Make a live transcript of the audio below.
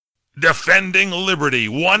defending liberty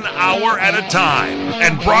 1 hour at a time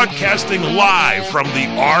and broadcasting live from the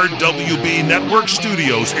RWB Network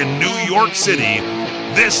studios in New York City.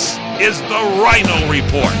 This is the Rhino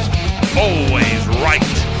Report. Always right.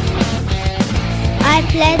 I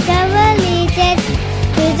pledge allegiance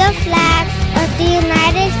to the flag of the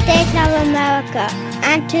United States of America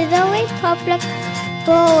and to the republic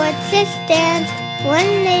for which it stands, one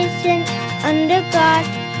nation, under God,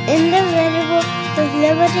 indivisible, with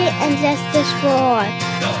liberty and justice for all.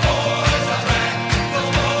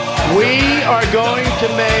 We are going to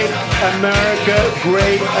make America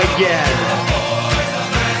great again.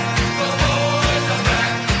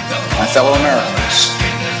 My fellow Americans,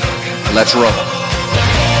 let's roll.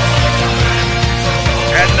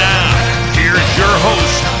 And now, here's your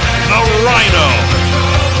host, the Rhino.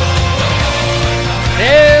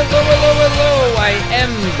 Hello, I am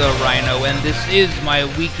the Rhino, and this is my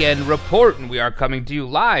weekend report, and we are coming to you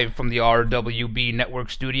live from the RWB Network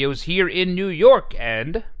studios here in New York,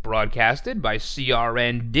 and broadcasted by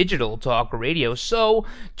CRN Digital Talk Radio. So,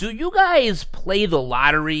 do you guys play the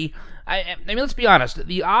lottery? I mean, let's be honest,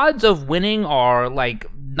 the odds of winning are,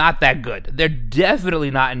 not that good. They're definitely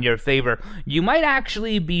not in your favor. You might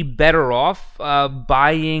actually be better off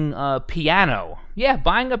buying a piano. Yeah,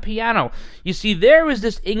 buying a piano. You see, there was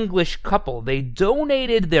this English couple. They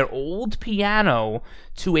donated their old piano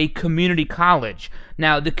to a community college.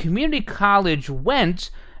 Now, the community college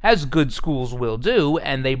went, as good schools will do,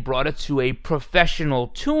 and they brought it to a professional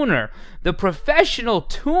tuner. The professional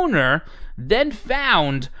tuner then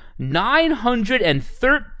found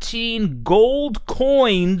 913 gold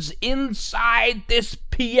coins inside this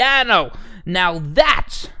piano. Now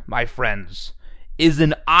that, my friends, is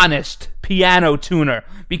an honest piano tuner.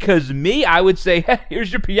 Because me, I would say, hey,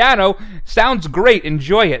 here's your piano. Sounds great.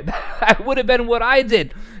 Enjoy it. That would have been what I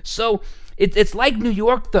did. So it's like New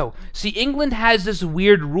York, though. See, England has this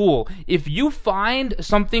weird rule. If you find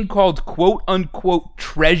something called quote-unquote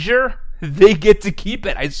treasure, they get to keep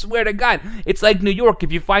it. I swear to God. It's like New York.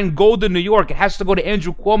 If you find gold in New York, it has to go to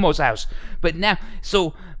Andrew Cuomo's house. But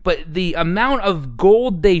the amount of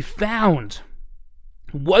gold they found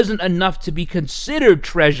wasn't enough to be considered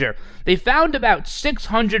treasure. They found about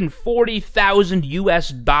 640,000 US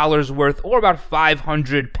dollars worth, or about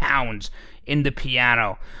 500 pounds, in the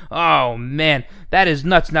piano. Oh man, that is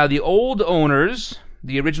nuts. Now the old owners,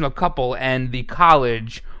 the original couple, and the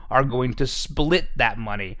college are going to split that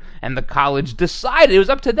money. And the college decided, it was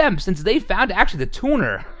up to them, since they found, actually the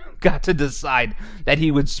tuner got to decide that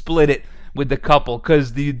he would split it with the couple,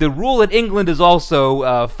 because the rule in England is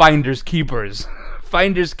also finders keepers.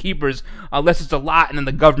 Finders keepers, unless it's a lot, and then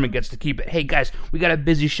the government gets to keep it. Hey guys, we got a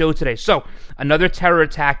busy show today. So, another terror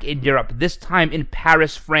attack in Europe, this time in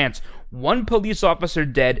Paris, France. 1 police officer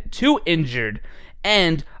dead, 2 injured,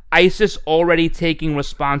 and ISIS already taking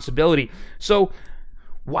responsibility. So,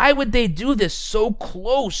 why would they do this so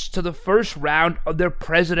close to the first round of their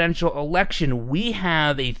presidential election? We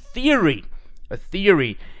have a theory,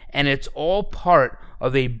 and it's all part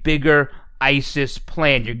of a bigger ISIS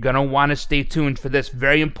plan. You're going to want to stay tuned for this.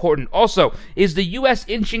 Very important. Also, is the U.S.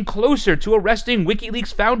 inching closer to arresting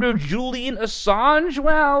WikiLeaks founder Julian Assange?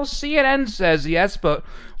 Well, CNN says yes, but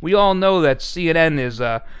we all know that CNN is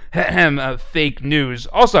fake news.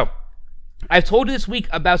 Also, I've told you this week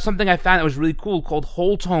about something I found that was really cool called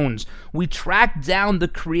Whole Tones. We tracked down the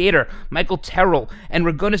creator, Michael Terrell, and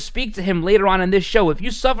we're going to speak to him later on in this show. If you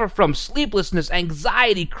suffer from sleeplessness,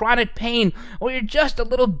 anxiety, chronic pain, or you're just a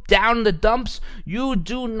little down in the dumps, you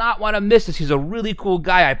do not want to miss this. He's a really cool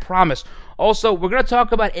guy, I promise. Also, we're going to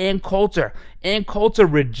talk about Ann Coulter. Ann Coulter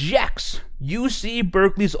rejects UC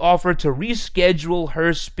Berkeley's offer to reschedule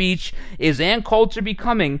her speech. Is Ann Coulter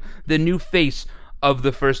becoming the new face of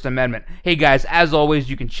the First Amendment? Hey guys, as always,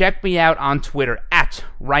 you can check me out on Twitter at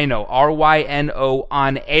Rhino, R-Y-N-O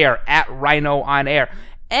on air, at Rhino on air.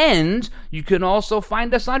 And you can also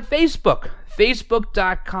find us on Facebook,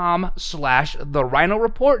 facebook.com/The Rhino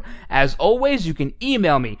Report. As always, you can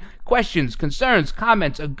email me questions, concerns,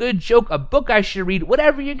 comments, a good joke, a book I should read,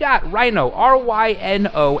 whatever you got. Rhino,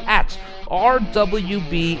 R-Y-N-O, at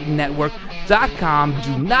rwbnetwork.com.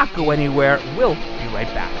 Do not go anywhere. We'll be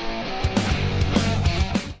right back.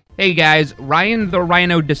 Hey guys, Ryan the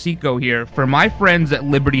Rhino DeSico here for my friends at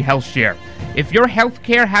Liberty HealthShare. If your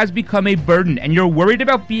healthcare has become a burden and you're worried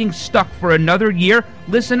about being stuck for another year,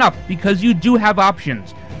 listen up, because you do have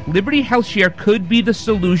options. Liberty HealthShare could be the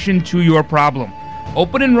solution to your problem.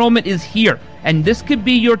 Open enrollment is here, and this could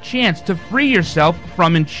be your chance to free yourself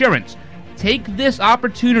from insurance. Take this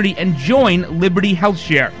opportunity and join Liberty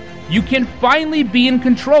HealthShare. You can finally be in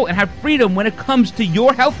control and have freedom when it comes to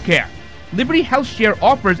your healthcare. Liberty HealthShare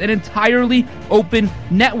offers an entirely open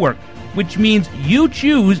network, which means you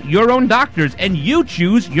choose your own doctors and you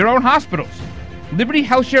choose your own hospitals. Liberty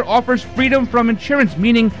HealthShare offers freedom from insurance,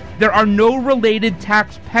 meaning there are no related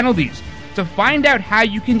tax penalties. To find out how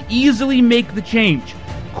you can easily make the change,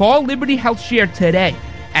 call Liberty HealthShare today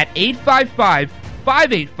at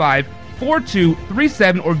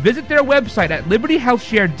 855-585-4237 or visit their website at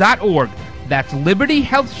libertyhealthshare.org. That's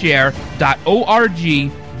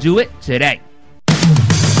libertyhealthshare.org. Do it today.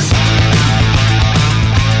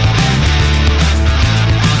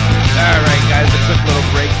 All right, guys, a quick little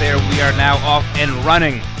break there. We are now off and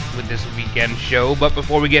running with this weekend show, but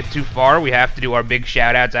before we get too far, we have to do our big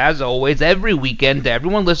shout-outs, as always, every weekend to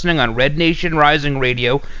everyone listening on Red Nation Rising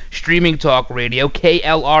Radio, Streaming Talk Radio,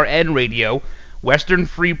 KLRN Radio,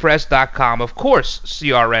 WesternFreePress.com, of course,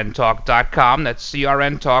 CRNTalk.com, that's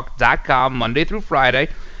CRNTalk.com, Monday through Friday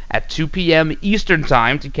at 2 p.m. Eastern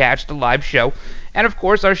Time to catch the live show, and of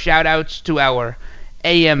course, our shout-outs to our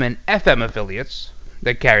AM and FM affiliates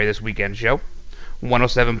that carry this weekend show,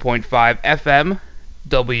 107.5 FM,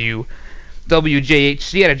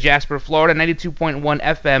 WJHC out of Jasper, Florida, 92.1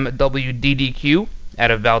 FM WDDQ out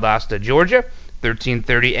of Valdosta, Georgia,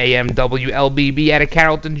 1330 AM WLBB out of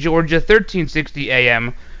Carrollton, Georgia, 1360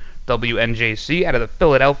 AM WNJC out of the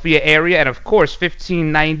Philadelphia area, and of course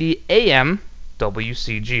 1590 AM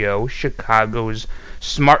WCGO, Chicago's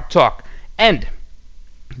Smart Talk. And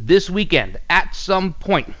this weekend, at some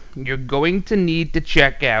point, you're going to need to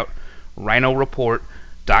check out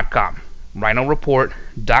RhinoReport.com.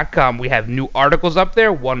 RhinoReport.com. We have new articles up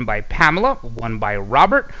there, one by Pamela, one by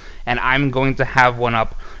Robert, and I'm going to have one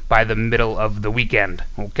up by the middle of the weekend.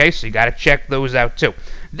 Okay, so you got to check those out too.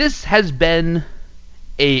 This has been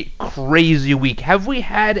a crazy week. Have we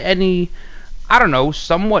had any, I don't know,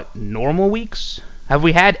 somewhat normal weeks? Have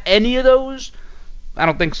we had any of those? I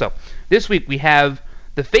don't think so. This week we have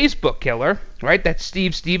the Facebook killer, right? That's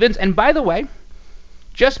Steve Stevens. And by the way,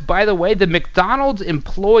 the McDonald's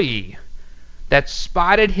employee that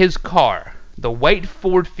spotted his car, the white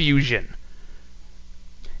Ford Fusion,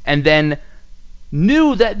 and then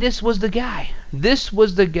knew that this was the guy. This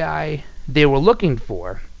was the guy they were looking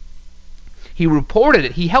for. He reported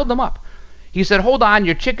it. He held them up. He said, "Hold on,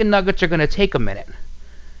 your chicken nuggets are going to take a minute."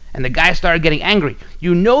 And the guy started getting angry.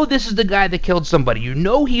 You know this is the guy that killed somebody. You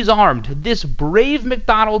know he's armed. This brave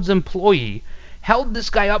McDonald's employee held this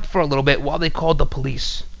guy up for a little bit while they called the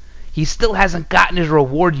police. He still hasn't gotten his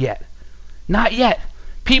reward yet. Not yet.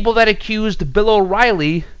 People that accused Bill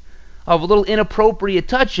O'Reilly of a little inappropriate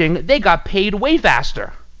touching, they got paid way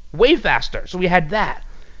faster. Way faster. So we had that.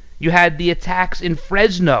 You had the attacks in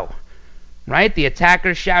Fresno, right? The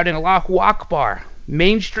attackers shouting Allahu Akbar.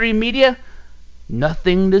 Mainstream media,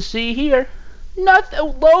 nothing to see here.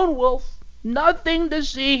 Nothing. Lone Wolf. Nothing to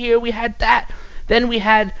see here. We had that. Then we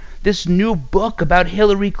had this new book about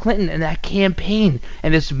Hillary Clinton and that campaign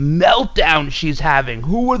and this meltdown she's having.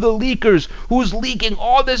 Who are the leakers? Who's leaking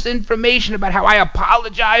all this information about how I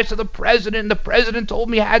apologized to the president? The president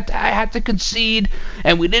told me I had to concede,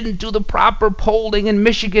 and we didn't do the proper polling in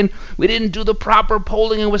Michigan. We didn't do the proper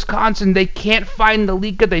polling in Wisconsin. They can't find the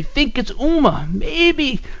leaker. They think it's Uma.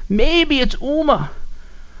 Maybe it's Uma.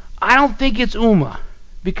 I don't think it's Uma.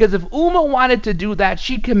 Because if Uma wanted to do that,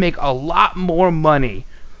 she could make a lot more money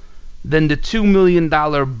than the $2 million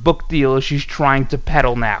book deal she's trying to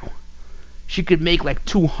peddle now. She could make like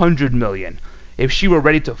 $200 million if she were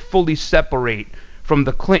ready to fully separate from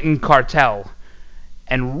the Clinton cartel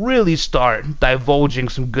and really start divulging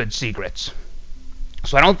some good secrets.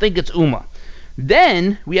 So I don't think it's Uma.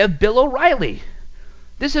 Then we have Bill O'Reilly.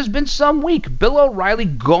 This has been some week. Bill O'Reilly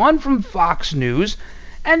gone from Fox News,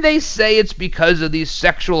 and they say it's because of these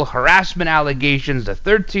sexual harassment allegations, the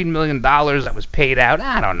 $13 million that was paid out.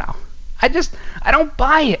 I don't know. I don't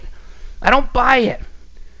buy it. I don't buy it.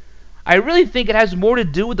 I really think it has more to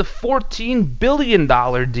do with the $14 billion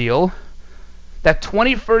deal that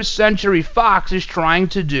 21st Century Fox is trying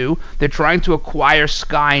to do. They're trying to acquire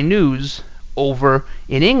Sky News over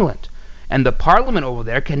in England. And the Parliament over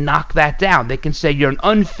there can knock that down. They can say, you're an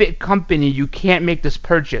unfit company, you can't make this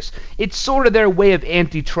purchase. It's sort of their way of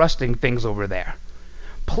antitrusting things over there.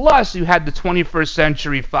 Plus, you had the 21st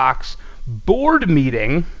Century Fox board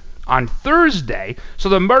meeting on Thursday, so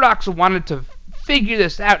the Murdochs wanted to figure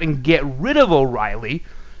this out and get rid of O'Reilly.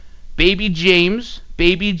 Baby James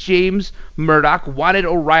Murdoch wanted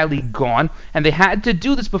O'Reilly gone, and they had to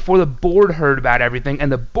do this before the board heard about everything,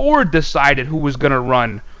 and the board decided who was going to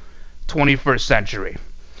run 21st Century.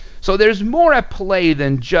 So there's more at play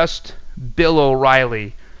than just Bill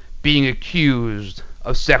O'Reilly being accused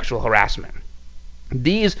of sexual harassment.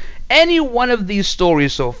 Any one of these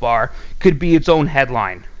stories so far could be its own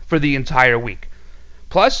headline for the entire week.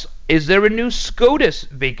 Plus, is there a new SCOTUS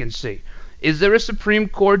vacancy? Is there a Supreme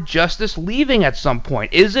Court justice leaving at some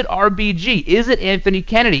point? Is it RBG? Is it Anthony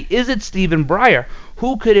Kennedy? Is it Stephen Breyer?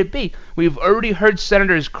 Who could it be? We've already heard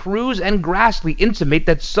Senators Cruz and Grassley intimate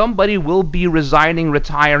that somebody will be resigning,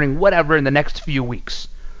 retiring, whatever in the next few weeks.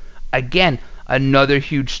 Again, another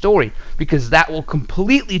huge story, because that will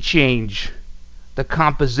completely change the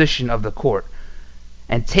composition of the court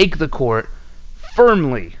and take the court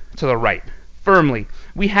firmly to the right. Firmly.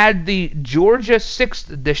 We had the Georgia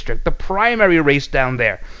 6th District, the primary race down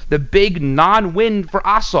there, the big non-win for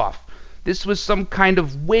Ossoff. This was some kind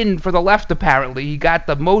of win for the left, apparently. He got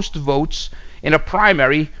the most votes in a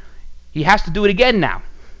primary. He has to do it again now.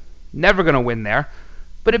 Never going to win there.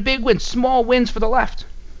 But a big win, small wins for the left.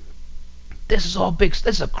 This is all big.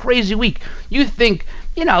 This is a crazy week. You think,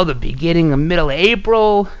 the beginning of middle of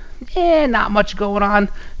April, not much going on.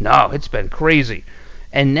 No, it's been crazy.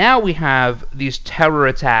 And now we have these terror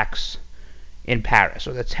attacks in Paris,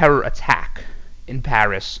 or the terror attack in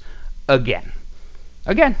Paris again.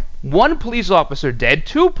 Again, 1 police officer dead,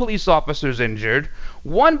 2 police officers injured,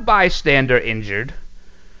 1 bystander injured.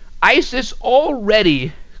 ISIS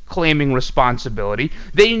already claiming responsibility.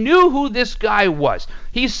 They knew who this guy was.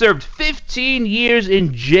 He served 15 years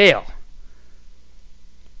in jail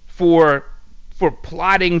for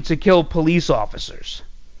plotting to kill police officers.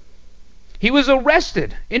 He was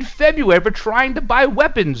arrested in February for trying to buy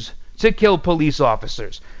weapons to kill police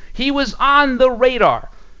officers. He was on the radar.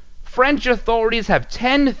 French authorities have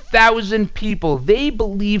 10,000 people they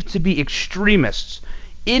believe to be extremists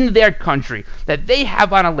in their country that they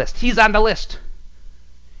have on a list. He's on the list.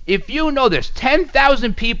 If you know there's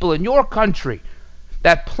 10,000 people in your country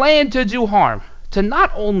that plan to do harm to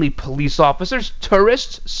not only police officers,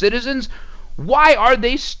 tourists, citizens, why are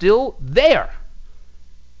they still there?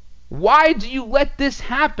 Why do you let this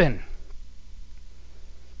happen?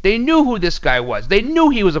 They knew who this guy was. They knew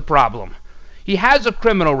he was a problem. He has a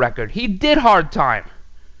criminal record. He did hard time.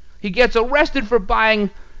 He gets arrested for buying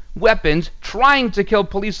weapons, trying to kill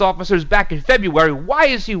police officers back in February. Why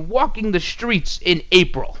is he walking the streets in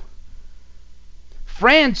April?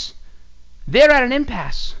 France, they're at an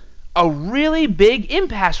impasse. A really big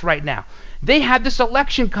impasse right now. They have this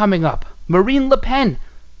election coming up. Marine Le Pen.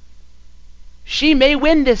 She may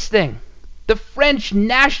win this thing. The French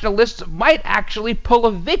nationalists might actually pull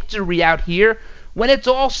a victory out here when it's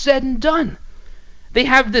all said and done. They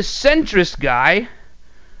have this centrist guy,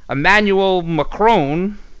 Emmanuel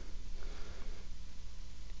Macron.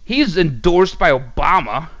 He's endorsed by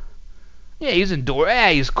Obama. Yeah, he's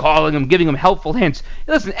endorsed. He's calling him, giving him helpful hints.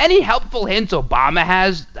 Listen, any helpful hints Obama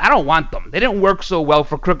has, I don't want them. They didn't work so well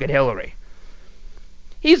for crooked Hillary.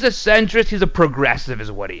 He's a centrist. He's a progressive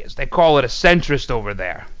is what he is. They call it a centrist over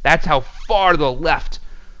there. That's how far to the left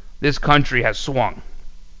this country has swung.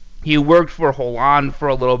 He worked for Hollande for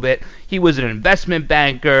a little bit. He was an investment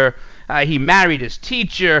banker. He married his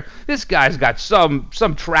teacher. This guy's got some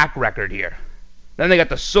track record here. Then they got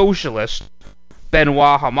the socialist,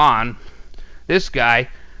 Benoit Hamon. This guy,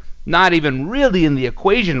 not even really in the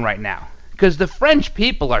equation right now. Because the French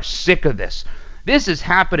people are sick of this. This is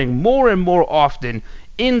happening more and more often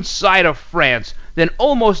inside of France than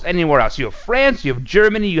almost anywhere else. You have France, you have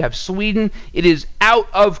Germany, you have Sweden. It is out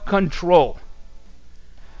of control.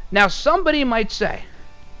 Now, somebody might say,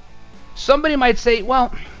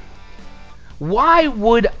 well, why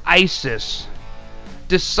would ISIS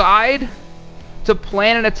decide to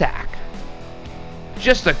plan an attack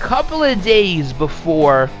just a couple of days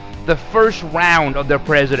before the first round of their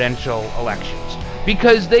presidential elections?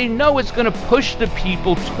 Because they know it's going to push the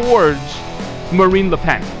people towards Marine Le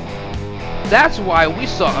Pen. That's why we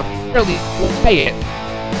saw a fairly quiet.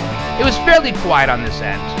 It was fairly quiet on this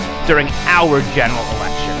end during our general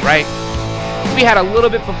election, right? We had a little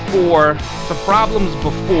bit before, some problems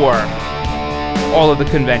before all of the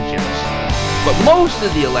conventions. But most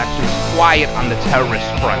of the election was quiet on the terrorist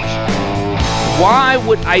front. Why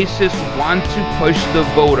would ISIS want to push the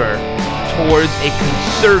voter towards a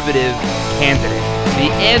conservative candidate? The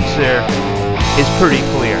answer is pretty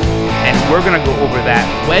clear, and we're going to go over that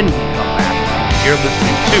when we come back. You're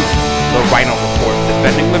listening to The Rhino Report,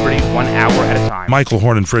 defending liberty 1 hour at a time. Michael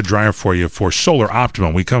Horn and Fred Dreyer for you for Solar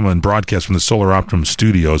Optimum. We come and broadcast from the Solar Optimum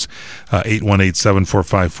studios,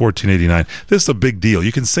 818-745-1489. This is a big deal.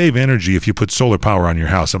 You can save energy if you put solar power on your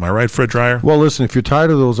house. Am I right, Fred Dreyer? Well, listen, if you're tired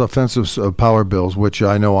of those offensive power bills, which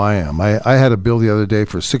I know I am, I had a bill the other day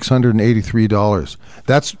for $683.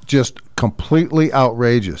 That's just completely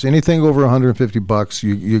outrageous. Anything over $150,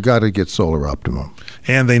 you got to get Solar Optimum.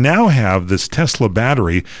 And they now have this Tesla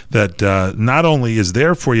battery that not only is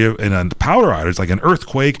there for you in a power outage, like an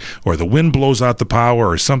earthquake or the wind blows out the power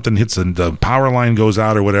or something hits and the power line goes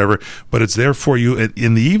out or whatever, but it's there for you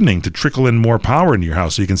in the evening to trickle in more power into your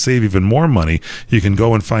house so you can save even more money. You can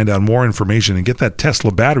go and find out more information and get that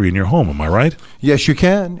Tesla battery in your home. Am I right? Yes, you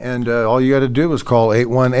can. And all you got to do is call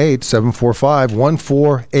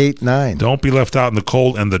 818-745-1489. Don't be left out in the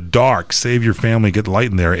cold and the dark. Save your family. Get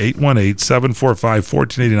light in there.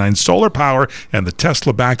 818-745-1489. Solar power and the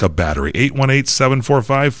Tesla backup battery.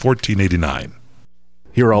 818-745-1489.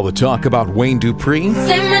 Hear all the talk about Wayne Dupree?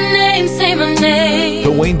 Say my name, say my name.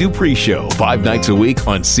 The Wayne Dupree Show, 5 nights a week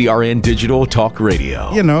on CRN Digital Talk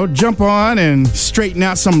Radio. You know, jump on and straighten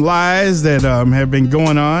out some lies that have been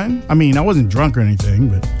going on. I mean, I wasn't drunk or anything,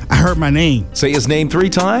 but I heard my name. Say his name 3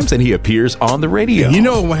 times and he appears on the radio. And you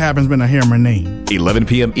know what happens when I hear my name. 11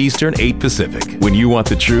 p.m. Eastern, 8 Pacific. When you want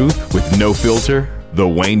the truth with no filter, The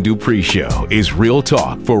Wayne Dupree Show is real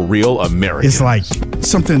talk for real Americans. It's like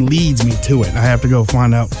something leads me to it. I have to go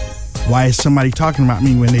find out why is somebody talking about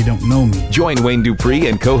me when they don't know me. Join Wayne Dupree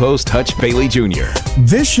and co-host Hutch Bailey Jr.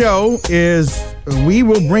 This show is, we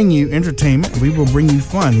will bring you entertainment. We will bring you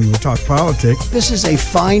fun. We will talk politics. This is a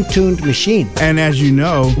fine-tuned machine. And as you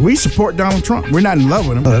know, we support Donald Trump. We're not in love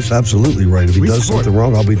with him. Oh, that's absolutely right. If he does something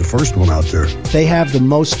wrong, I'll be the first one out there. They have the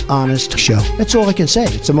most honest show. That's all I can say.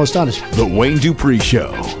 It's the most honest. The Wayne Dupree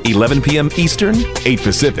Show, 11 p.m. Eastern, 8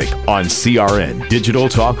 Pacific on CRN Digital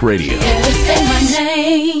Talk Radio. Say my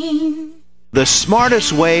name. The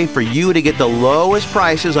smartest way for you to get the lowest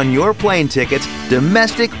prices on your plane tickets,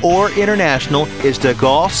 domestic or international, is to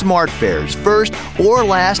call SmartFares first or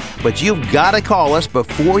last, but you've got to call us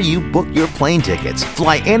before you book your plane tickets.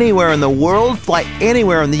 Fly anywhere in the world, fly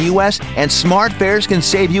anywhere in the U.S., and SmartFares can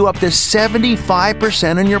save you up to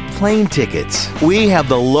 75% on your plane tickets. We have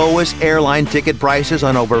the lowest airline ticket prices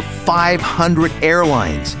on over 500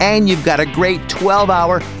 airlines, and you've got a great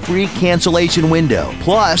 12-hour free cancellation window.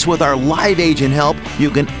 Plus, with our live agent help, you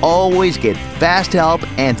can always get fast help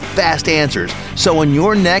and fast answers. So on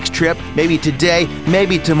your next trip, maybe today,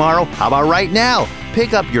 maybe tomorrow, how about right now?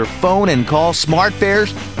 Pick up your phone and call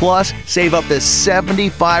SmartFares, plus save up to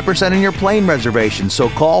 75% on your plane reservation. So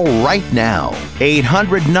call right now.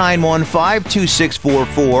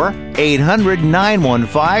 800-915-2644,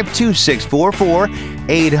 800-915-2644,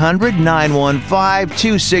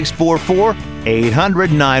 800-915-2644,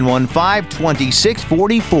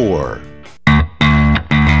 800-915-2644.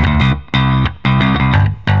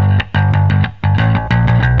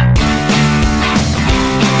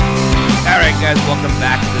 Guys, welcome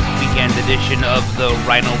back to this weekend edition of the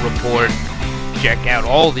Rhino Report. Check out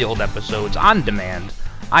all the old episodes on demand.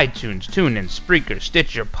 iTunes, TuneIn, Spreaker,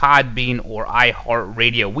 Stitcher, Podbean, or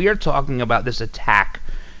iHeartRadio. We are talking about this attack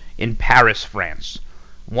in Paris, France.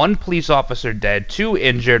 1 police officer dead, 2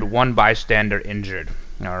 injured, 1 bystander injured.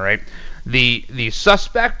 All right. The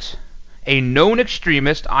suspect, a known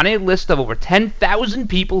extremist on a list of over 10,000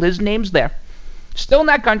 people. His name's there. Still in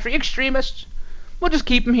that country. Extremists. We'll just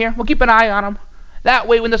keep him here. We'll keep an eye on him. That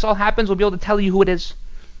way, when this all happens, we'll be able to tell you who it is.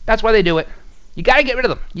 That's why they do it. You got to get rid of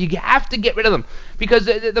them. You have to get rid of them. Because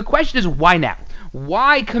the question is, why now?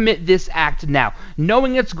 Why commit this act now,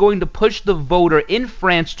 knowing it's going to push the voter in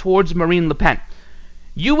France towards Marine Le Pen?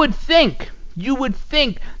 You would think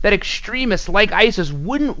that extremists like ISIS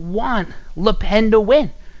wouldn't want Le Pen to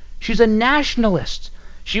win. She's a nationalist.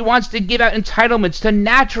 She wants to give out entitlements to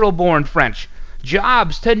natural-born French.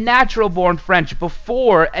 Jobs to natural-born French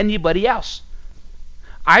before anybody else.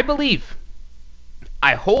 I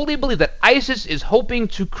wholly believe that ISIS is hoping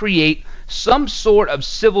to create some sort of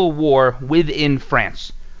civil war within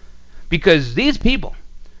France. Because these people,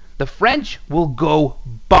 the French, will go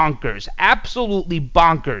bonkers, absolutely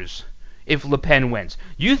bonkers, if Le Pen wins.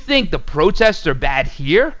 You think the protests are bad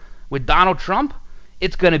here with Donald Trump?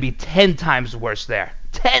 It's going to be 10 times worse there.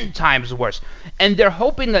 10 times worse. And they're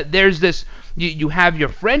hoping that there's this... You have your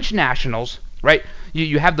French nationals, right?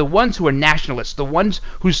 You have the ones who are nationalists, the ones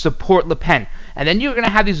who support Le Pen. And then you're going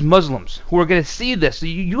to have these Muslims who are going to see this. So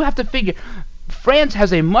you have to figure, France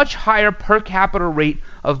has a much higher per capita rate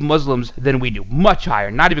of Muslims than we do. Much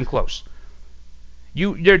higher, not even close.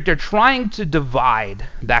 They're trying to divide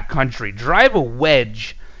that country, drive a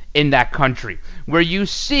wedge in that country, where you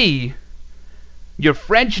see your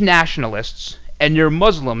French nationalists and your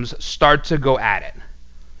Muslims start to go at it.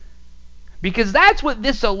 Because that's what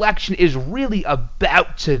this election is really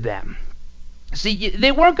about to them. See,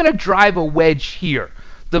 they weren't going to drive a wedge here.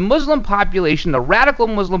 The Muslim population, the radical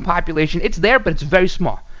Muslim population, it's there, but it's very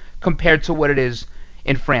small compared to what it is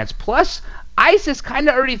in France. Plus, ISIS kind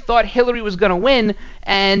of already thought Hillary was going to win,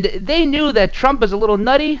 and they knew that Trump is a little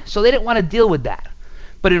nutty, so they didn't want to deal with that.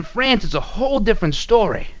 But in France, it's a whole different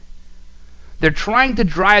story. They're trying to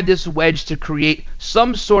drive this wedge to create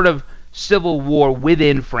some sort of civil war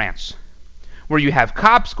within France, where you have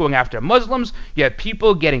cops going after Muslims, you have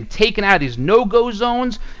people getting taken out of these no-go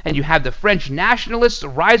zones, and you have the French nationalists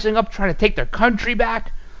rising up trying to take their country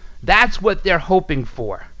back. That's what they're hoping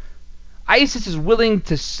for. ISIS is willing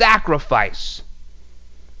to sacrifice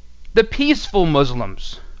the peaceful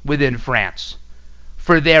Muslims within France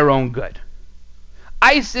for their own good.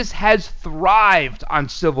 ISIS has thrived on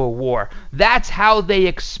civil war. That's how they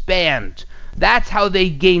expand. That's how they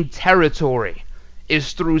gain territory,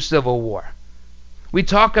 is through civil war. We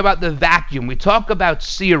talk about the vacuum. We talk about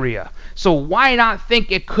Syria. So why not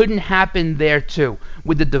think it couldn't happen there too,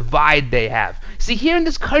 with the divide they have? See, here in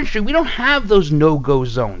this country, we don't have those no-go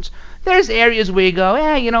zones. There's areas where you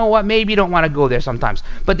go, you know what, maybe you don't want to go there sometimes.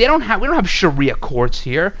 But we don't have Sharia courts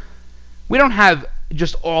here. We don't have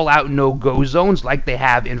just all-out no-go zones like they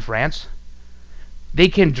have in France. They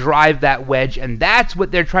can drive that wedge, and that's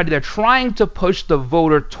what they're trying to do. They're trying to push the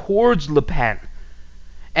voter towards Le Pen.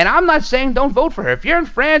 And I'm not saying don't vote for her. If you're in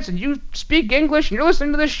France and you speak English and you're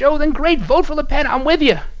listening to this show, then great, vote for Le Pen. I'm with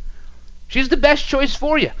you. She's the best choice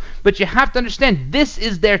for you. But you have to understand, this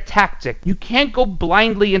is their tactic. You can't go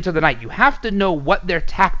blindly into the night. You have to know what their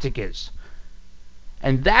tactic is.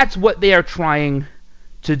 And that's what they are trying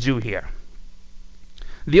to do here.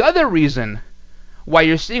 The other reason why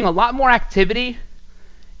you're seeing a lot more activity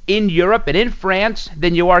in Europe and in France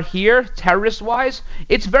than you are here, terrorist-wise,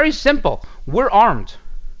 it's very simple. We're armed.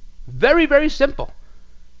 Very, very simple.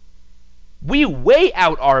 We way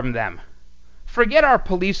out-arm them. Forget our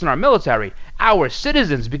police and our military, our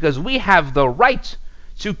citizens, because we have the right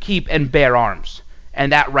to keep and bear arms,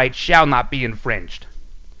 and that right shall not be infringed.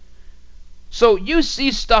 So you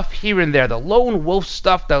see stuff here and there, the lone wolf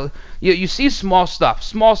stuff, you see small stuff,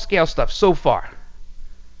 small-scale stuff so far.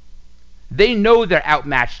 They know they're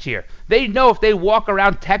outmatched here. They know if they walk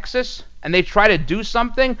around Texas and they try to do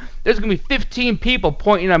something, there's going to be 15 people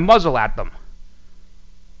pointing a muzzle at them.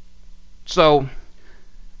 So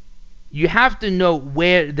you have to know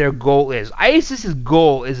where their goal is. ISIS's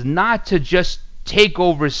goal is not to just take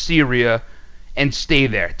over Syria and stay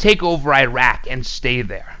there, take over Iraq and stay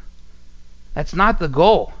there. That's not the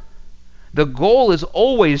goal. The goal is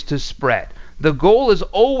always to spread. The goal is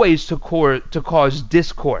always to cause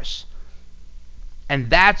discourse. And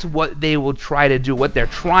that's what they will try to do, what they're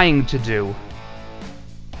trying to do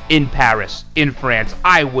in Paris, in France.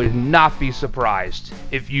 I would not be surprised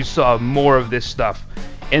if you saw more of this stuff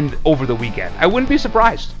over the weekend. I wouldn't be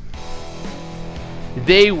surprised.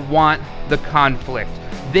 They want the conflict.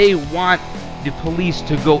 They want the police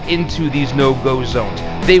to go into these no-go zones.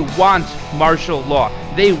 They want martial law.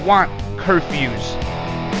 They want curfews.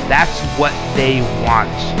 That's what they want.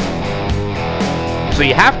 So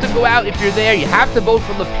you have to go out if you're there. You have to vote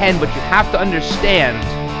for Le Pen, but you have to understand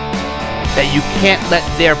that you can't let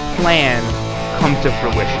their plan come to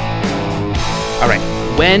fruition. All right,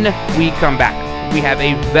 when we come back, we have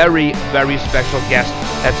a very, very special guest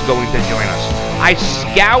that's going to join us. I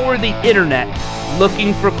scour the internet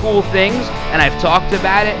looking for cool things, and I've talked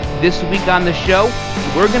about it this week on the show.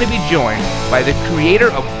 We're going to be joined by the creator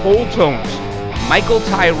of Whole Tones, Michael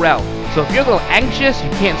Tyrell. So if you're a little anxious, you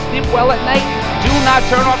can't sleep well at night, do not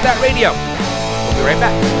turn off that radio. We'll be right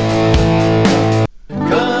back.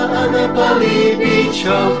 Ka'anapali Beach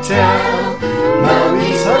Hotel,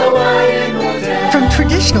 Maui's Hawaiian Hotel. From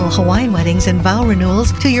traditional Hawaiian weddings and vow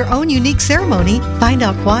renewals to your own unique ceremony, find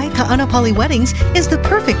out why Ka'anapali Weddings is the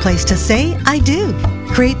perfect place to say, I do.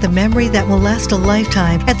 Create the memory that will last a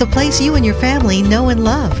lifetime at the place you and your family know and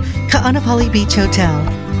love, Ka'anapali Beach Hotel.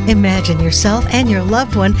 Imagine yourself and your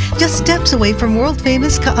loved one just steps away from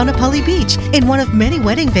world-famous Ka'anapali Beach in one of many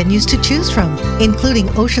wedding venues to choose from, including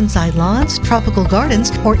oceanside lawns, tropical gardens,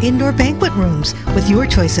 or indoor banquet rooms. With your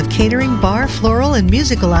choice of catering, bar, floral, and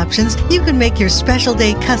musical options, you can make your special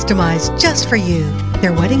day customized just for you.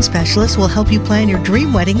 Their wedding specialist will help you plan your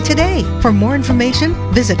dream wedding today. For more information,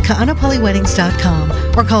 visit ka'anapaliweddings.com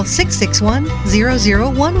or call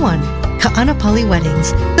 661-0011. Ka'anapali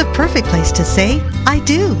Weddings, the perfect place to say, I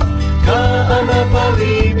do.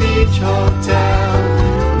 Ka'anapali Beach Hotel,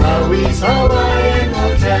 Maui's Hawaiian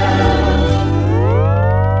Hotel.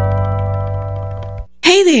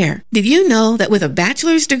 Hey there! Did you know that with a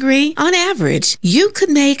bachelor's degree, on average, you could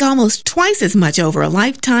make almost twice as much over a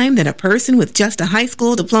lifetime than a person with just a high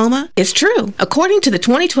school diploma? It's true. According to the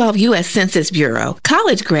 2012 U.S. Census Bureau,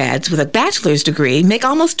 college grads with a bachelor's degree make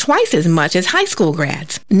almost twice as much as high school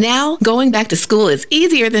grads. Now, going back to school is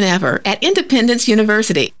easier than ever at Independence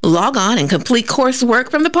University. Log on and complete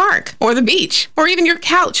coursework from the park, or the beach, or even your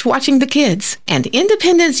couch watching the kids. And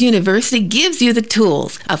Independence University gives you the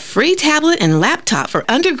tools, a free tablet and laptop for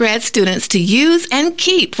undergrad students to use and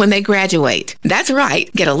keep when they graduate. That's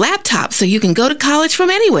right, get a laptop so you can go to college from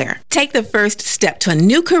anywhere. Take the first step to a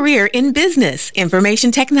new career in business,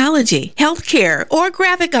 information technology, healthcare, or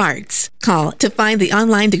graphic arts. Call to find the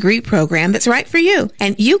online degree program that's right for you,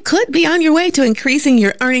 and you could be on your way to increasing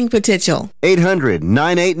your earning potential.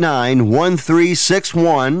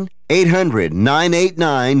 800-989-1361.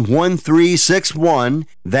 800-989-1361.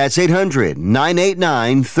 That's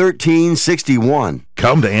 800-989-1361.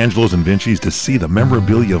 Come to Angelo's and Vinci's to see the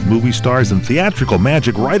memorabilia of movie stars and theatrical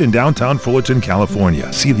magic right in downtown Fullerton,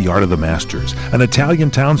 California. See the art of the masters. An Italian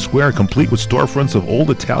town square complete with storefronts of old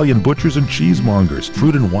Italian butchers and cheesemongers,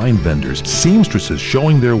 fruit and wine vendors, seamstresses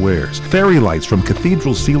showing their wares, fairy lights from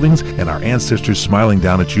cathedral ceilings, and our ancestors smiling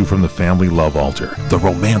down at you from the family love altar. The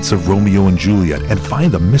romance of Romeo and Juliet, and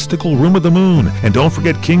find the mystical room of the moon. And don't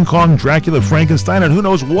forget King Kong, Dracula, Frankenstein, and who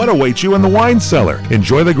knows what awaits you in the wine cellar.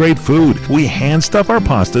 Enjoy the great food. We hand stuff our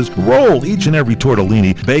pastas, roll each and every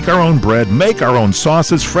tortellini, bake our own bread, make our own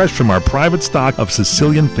sauces fresh from our private stock of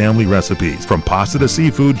Sicilian family recipes. From pasta to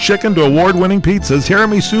seafood, chicken to award-winning pizzas,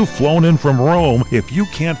 tiramisu flown in from Rome. If you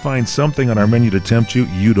can't find something on our menu to tempt you,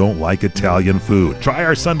 you don't like Italian food. Try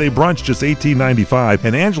our Sunday brunch, just $18.95,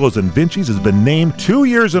 and Angelo's and Vinci's has been named 2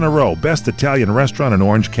 years in a row Best Italian Restaurant in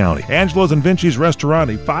Orange County. Angelo's and Vinci's Restaurant,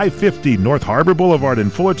 550 North Harbor Boulevard in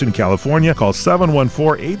Fullerton, California. Call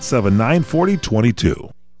 714-879-4022.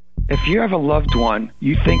 If you have a loved one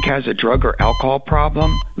you think has a drug or alcohol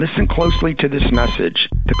problem, listen closely to this message.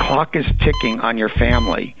 The clock is ticking on your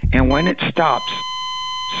family, and when it stops,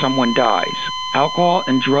 someone dies. Alcohol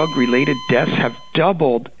and drug-related deaths have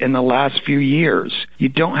doubled in the last few years. You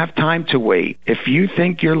don't have time to wait. If you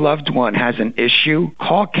think your loved one has an issue,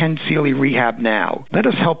 call Ken Seeley Rehab now. Let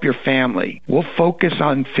us help your family. We'll focus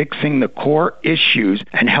on fixing the core issues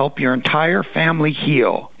and help your entire family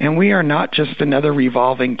heal. And we are not just another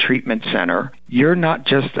revolving treatment center. You're not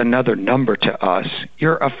just another number to us.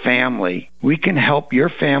 You're a family. We can help your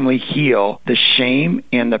family heal the shame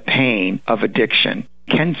and the pain of addiction.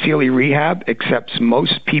 Ken Seeley Rehab accepts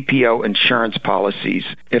most PPO insurance policies.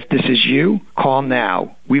 If this is you, call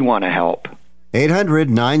now. We want to help.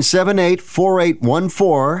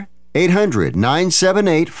 800-978-4814.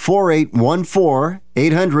 800-978-4814.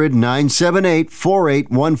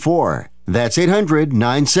 800-978-4814. That's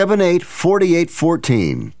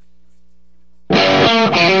 800-978-4814.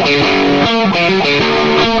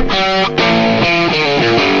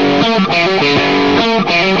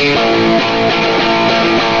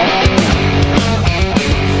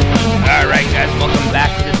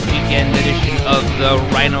 Edition of the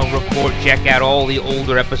Rhino Report. Check out all the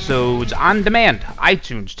older episodes on demand.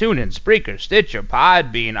 iTunes, TuneIn, Spreaker, Stitcher,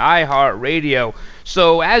 Podbean, iHeartRadio.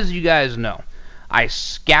 So as you guys know, I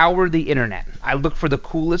scour the internet. I look for the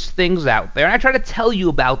coolest things out there, and I try to tell you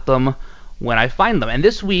about them when I find them. And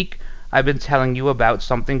this week, I've been telling you about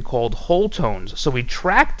something called Whole Tones. So we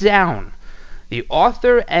tracked down the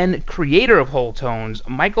author and creator of Whole Tones,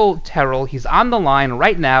 Michael Terrell. He's on the line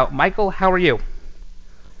right now. Michael, how are you?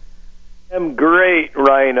 I'm great,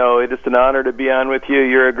 Rhino. It is an honor to be on with you.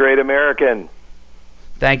 You're a great American.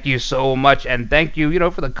 Thank you so much, and thank you,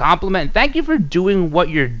 for the compliment, and thank you for doing what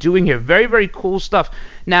you're doing here. Very, very cool stuff.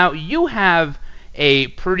 Now, you have a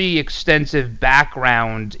pretty extensive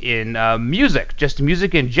background in music, just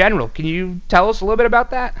music in general. Can you tell us a little bit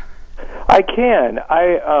about that? I can.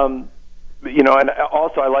 And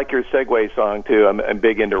also I like your segue song, too. I'm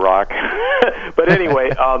big into rock. But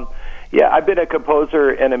anyway, yeah, I've been a composer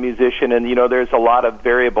and a musician, and, there's a lot of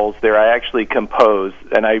variables there. I actually compose,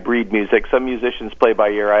 and I read music. Some musicians play by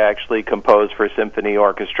ear. I actually compose for symphony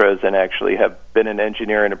orchestras and actually have been an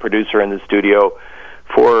engineer and a producer in the studio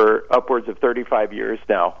for upwards of 35 years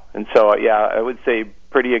now. And so, yeah, I would say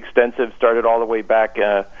pretty extensive. Started all the way back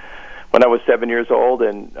when I was 7 years old,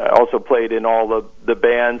 and I also played in all the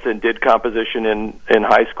bands and did composition in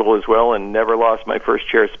high school as well, and never lost my first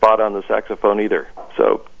chair spot on the saxophone either.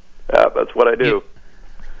 So that's what I do. Yeah.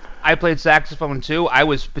 I played saxophone too. I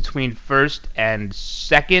was between first and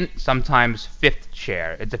second, sometimes fifth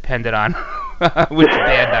chair. It depended on which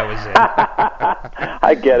band I was in.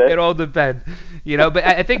 I get it. It all depends. But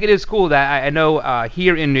I think it is cool that I know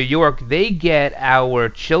here in New York, they get our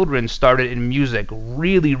children started in music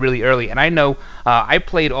really, really early. And I know I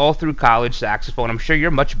played all through college saxophone. I'm sure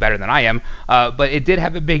you're much better than I am, but it did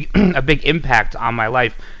have a big impact on my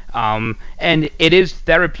life. And it is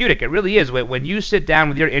therapeutic. It really is. When you sit down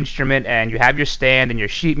with your instrument and you have your stand and your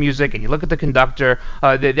sheet music and you look at the conductor,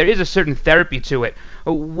 there is a certain therapy to it.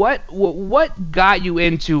 What got you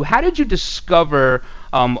into? How did you discover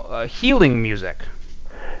healing music?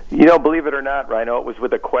 Believe it or not, Rhino, it was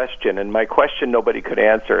with a question, and my question nobody could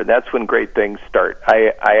answer, and that's when great things start.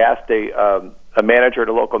 I asked a manager at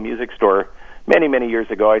a local music store many, many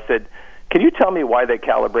years ago. I said, "Can you tell me why they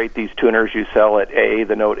calibrate these tuners you sell at A,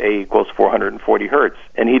 the note A equals 440 hertz?"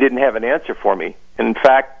 And he didn't have an answer for me. And in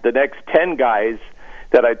fact, the next 10 guys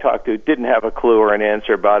that I talked to didn't have a clue or an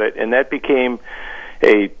answer about it, and that became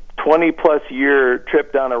a 20-plus year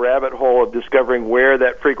trip down a rabbit hole of discovering where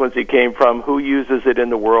that frequency came from, who uses it in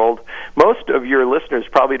the world. Most of your listeners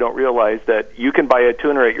probably don't realize that you can buy a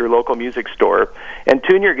tuner at your local music store and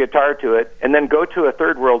tune your guitar to it, and then go to a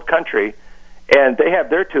third world country, and they have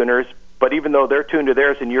their tuners, but even though they're tuned to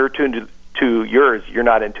theirs and you're tuned to yours, you're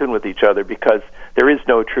not in tune with each other because there is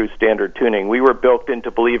no true standard tuning. We were built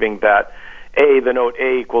into believing that A, the note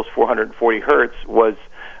A equals 440 hertz, was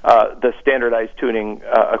the standardized tuning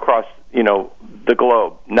across, the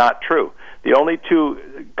globe. Not true. The only two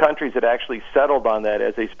countries that actually settled on that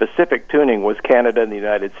as a specific tuning was Canada and the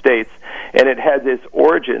United States, and it had its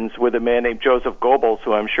origins with a man named Joseph Goebbels,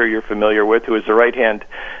 who I'm sure you're familiar with, who was the right-hand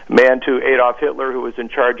man to Adolf Hitler, who was in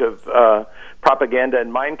charge of propaganda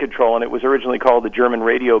and mind control, and it was originally called the German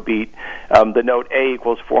radio beat. The note A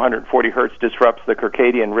equals 440 hertz disrupts the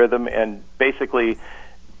circadian rhythm and basically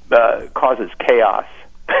causes chaos.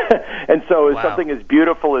 And so something as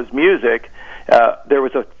beautiful as music, there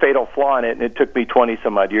was a fatal flaw in it, and it took me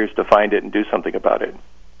 20-some-odd years to find it and do something about it.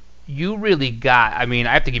 You really got, I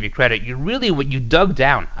have to give you credit, you dug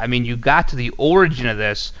down. You got to the origin of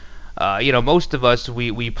this. Most of us,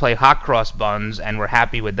 we play hot cross buns, and we're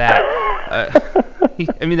happy with that.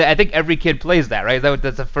 I think every kid plays that, right?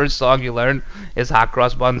 That's the first song you learn is hot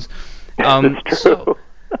cross buns. That's true. So,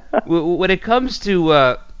 when it comes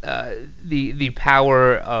to the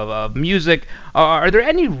power of music, are there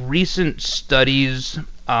any recent studies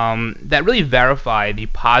that really verify the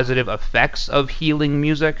positive effects of healing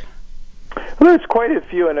music? Well, there's quite a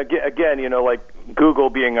few, and again, like Google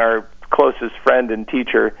being our closest friend and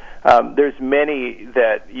teacher, there's many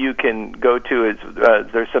that you can go to.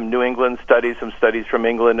 There's some New England studies, some studies from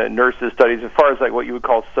England, and nurses studies, as far as like what you would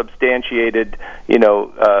call substantiated,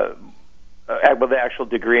 with the actual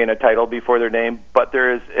degree and a title before their name, but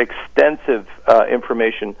there is extensive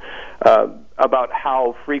information about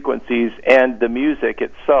how frequencies and the music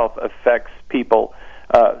itself affects people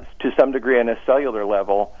to some degree on a cellular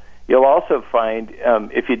level. You'll also find,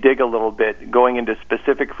 if you dig a little bit, going into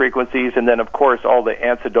specific frequencies, and then, of course, all the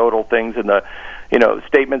anecdotal things and the,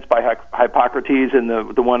 statements by Hippocrates, and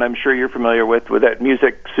the one I'm sure you're familiar with that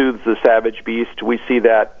music soothes the savage beast. We see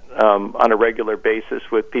that on a regular basis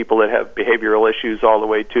with people that have behavioral issues, all the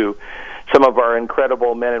way to some of our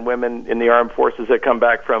incredible men and women in the armed forces that come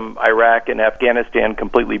back from Iraq and Afghanistan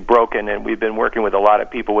completely broken, and we've been working with a lot of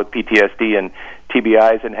people with PTSD and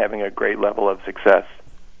TBIs and having a great level of success.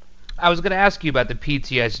 I was going to ask you about the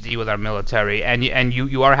PTSD with our military, and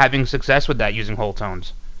you are having success with that using whole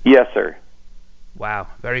tones. Yes, sir. Wow,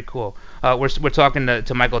 very cool. We're talking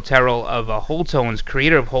to Michael Terrell of Whole Tones,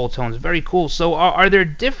 creator of Whole Tones. Very cool. So are there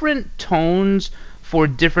different tones for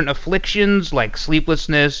different afflictions like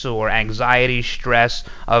sleeplessness or anxiety, stress,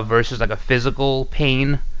 versus like a physical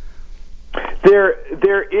pain?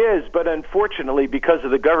 There is, but unfortunately, because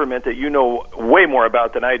of the government that you know way more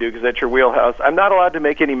about than I do, because that's your wheelhouse, I'm not allowed to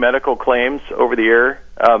make any medical claims over the air.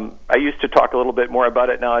 I used to talk a little bit more about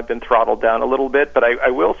it. Now I've been throttled down a little bit, but I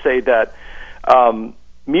will say that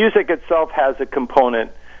music itself has a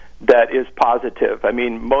component that is positive.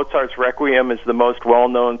 Mozart's Requiem is the most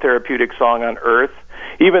well-known therapeutic song on earth,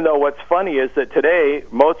 even though what's funny is that today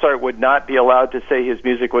Mozart would not be allowed to say his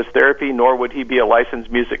music was therapy, nor would he be a licensed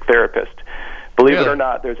music therapist. Believe it or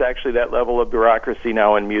not, there's actually that level of bureaucracy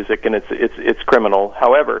now in music, and it's criminal.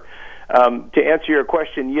 However, to answer your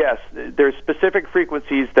question, yes, there's specific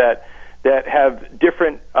frequencies that have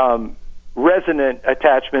different resonant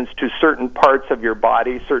attachments to certain parts of your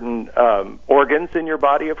body, certain organs in your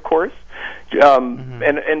body, of course.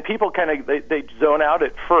 And people kind of they zone out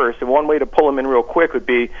at first, and one way to pull them in real quick would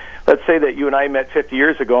be, let's say that you and I met 50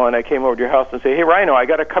 years ago, and I came over to your house and say, "Hey, Rhino, I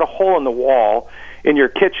got to cut a hole in the wall in your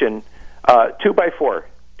kitchen, 2x4,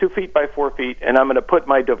 2 feet by 4 feet, and I'm going to put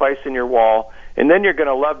my device in your wall, and then you're going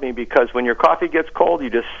to love me because when your coffee gets cold, you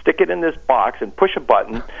just stick it in this box and push a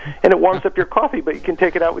button, and it warms up your coffee, but you can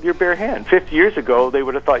take it out with your bare hand. 50 years ago, they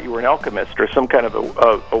would have thought you were an alchemist or some kind of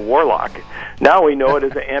a warlock. Now we know it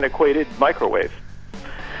as an antiquated microwave.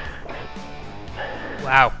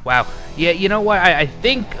 Wow. Yeah, you know what? I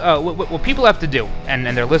think what people have to do,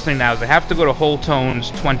 and they're listening now, is they have to go to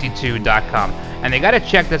wholetones22.com, and they got to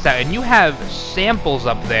check this out. And you have samples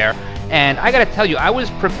up there, and I got to tell you, I was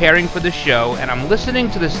preparing for the show, and I'm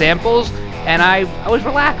listening to the samples, and I was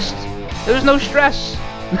relaxed. There was no stress.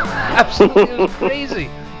 Absolutely, it was crazy.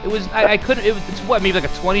 It was, I couldn't, it's what, maybe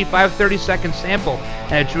like a 25, 30-second sample,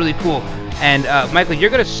 and it's really cool. And Michael, you're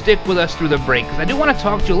going to stick with us through the break, because I do want to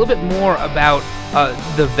talk to you a little bit more about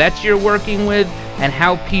the vets you're working with and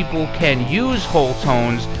how people can use Whole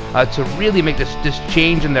Tones to really make this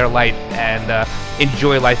change in their life and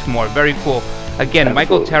enjoy life more. Very cool. Again, Absolutely.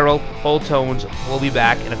 Michael Terrell, Whole Tones. We'll be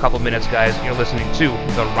back in a couple minutes, guys. You're listening to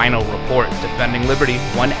The Rhino Report, defending liberty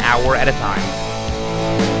 1 hour at a time.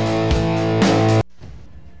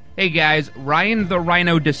 Hey guys, Ryan the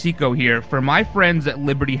Rhino DeSico here for my friends at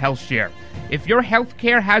Liberty HealthShare. If your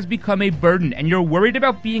healthcare has become a burden and you're worried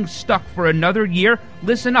about being stuck for another year,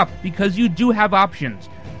 listen up, because you do have options.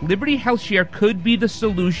 Liberty HealthShare could be the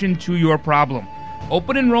solution to your problem.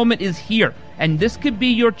 Open enrollment is here, and this could be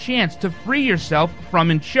your chance to free yourself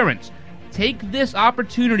from insurance. Take this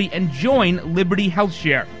opportunity and join Liberty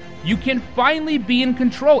HealthShare. You can finally be in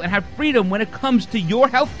control and have freedom when it comes to your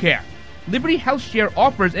healthcare. Liberty HealthShare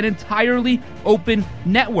offers an entirely open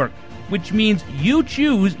network, which means you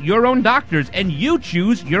choose your own doctors and you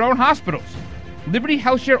choose your own hospitals. Liberty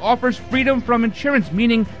HealthShare offers freedom from insurance,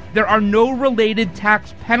 meaning there are no related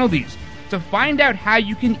tax penalties. To find out how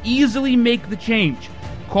you can easily make the change,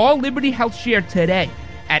 call Liberty HealthShare today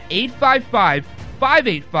at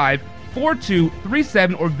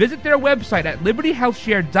 855-585-4237 or visit their website at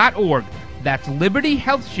libertyhealthshare.org. That's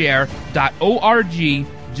libertyhealthshare.org.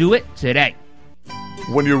 Do it today.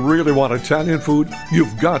 When you really want Italian food,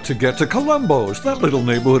 you've got to get to Columbo's, that little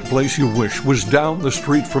neighborhood place you wish was down the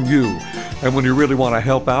street from you. And when you really want to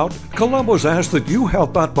help out, Columbo's asks that you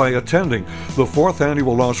help out by attending the 4th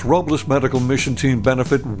Annual Los Robles Medical Mission Team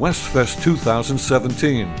Benefit Westfest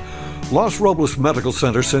 2017. Los Robles Medical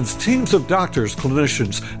Center sends teams of doctors,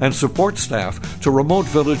 clinicians, and support staff to remote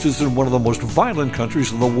villages in one of the most violent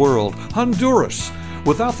countries in the world, Honduras.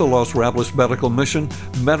 Without the Los Robles Medical Mission,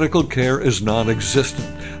 medical care is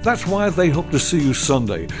non-existent. That's why they hope to see you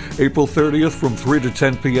Sunday, April 30th from 3 to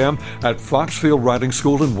 10 p.m. at Foxfield Riding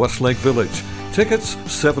School in Westlake Village. Tickets,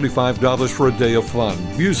 $75 for a day of fun,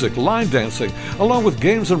 music, line dancing, along with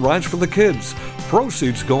games and rides for the kids.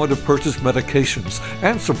 Proceeds go into purchase medications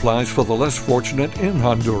and supplies for the less fortunate in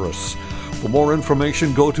Honduras. For more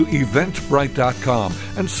information, go to eventbrite.com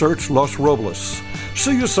and search Los Robles.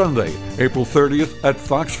 See you Sunday, April 30th at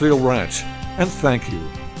Foxfield Ranch, and thank you.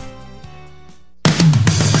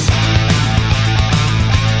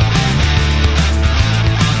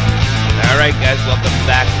 All right, guys, welcome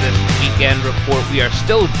back to this weekend report. We are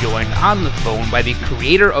still joined on the phone by the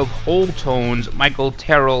creator of Whole Tones, Michael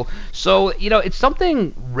Terrell. So, it's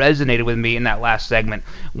something resonated with me in that last segment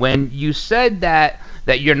when you said that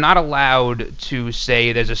you're not allowed to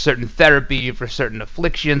say there's a certain therapy for certain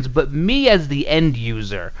afflictions, but me as the end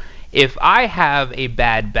user, if I have a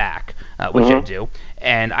bad back, which I do,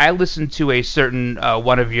 and I listen to a certain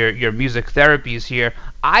one of your music therapies here,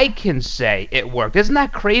 I can say it worked. Isn't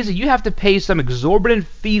that crazy? You have to pay some exorbitant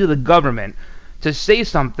fee to the government to say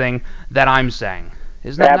something that I'm saying.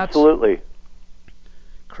 Isn't that Absolutely. Nuts?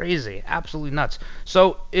 Crazy, absolutely nuts.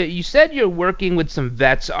 So you said you're working with some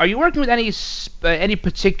vets. Are you working with any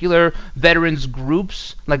particular veterans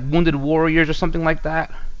groups, like Wounded Warriors or something like that?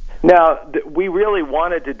 Now, we really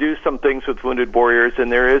wanted to do some things with Wounded Warriors, and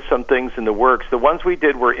there is some things in the works. The ones we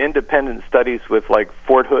did were independent studies with like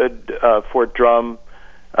Fort Hood, Fort Drum.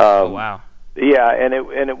 Oh wow. Yeah, and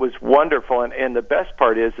it was wonderful. And the best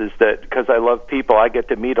part is that because I love people, I get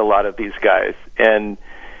to meet a lot of these guys, and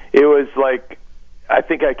it was like, I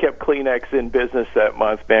think I kept Kleenex in business that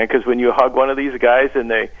month, man, because when you hug one of these guys and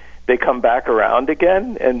they come back around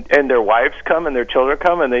again, and their wives come and their children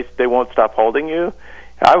come, and they won't stop holding you,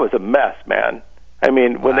 I was a mess, man. I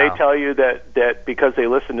mean, when they tell you that because they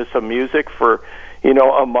listened to some music for,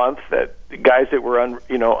 a month, that guys that were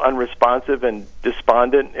unresponsive and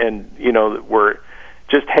despondent and, were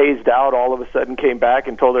just hazed out, all of a sudden came back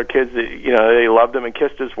and told their kids that, they loved him and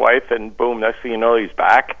kissed his wife, and boom, next thing you know, he's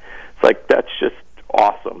back. It's like, that's just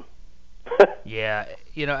awesome. Yeah,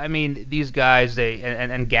 I mean, these guys,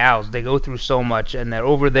 and gals, they go through so much, and they're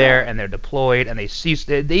over there, and they're deployed, and they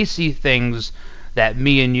see things that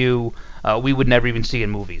me and you, we would never even see in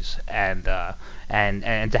movies, and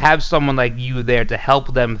to have someone like you there to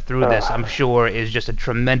help them through this, I'm sure, is just a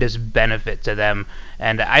tremendous benefit to them,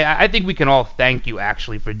 and I think we can all thank you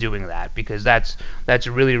actually for doing that, because that's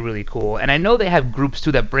really, really cool. And I know they have groups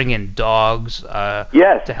too that bring in dogs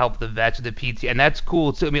to help the vets, the PT, and that's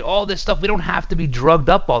cool too. I mean, all this stuff, we don't have to be drugged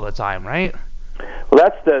up all the time, right?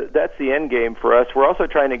 Well, that's the end game for us. We're also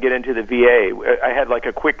trying to get into the VA. I had like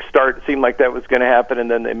a quick start. It seemed like that was going to happen, and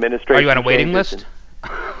then the administration. Are you on a waiting list?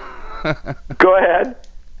 Go ahead.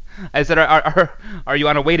 I said, are you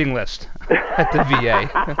on a waiting list at the VA?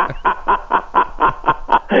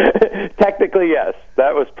 Technically, yes.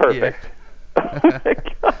 That was perfect.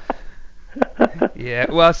 Yeah.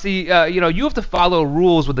 Well, see, you have to follow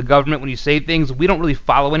rules with the government when you say things. We don't really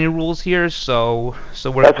follow any rules here, so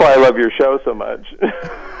we're. That's why I love your show so much.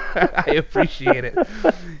 I appreciate it.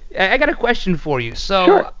 I got a question for you. So,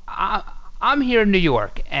 sure. I'm here in New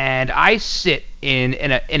York, and I sit in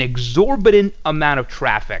an exorbitant amount of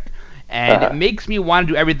traffic, and it makes me want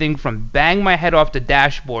to do everything from bang my head off the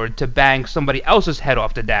dashboard to bang somebody else's head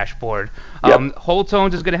off the dashboard. Yep. Whole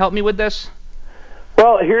Tones is going to help me with this?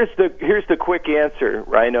 Well, here's the quick answer,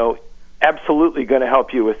 Rhino. Absolutely going to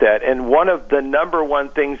help you with that. And one of the number one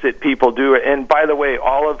things that people do, and by the way,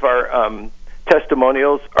 all of our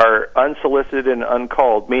testimonials are unsolicited and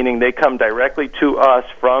uncalled, meaning they come directly to us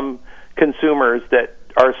from consumers that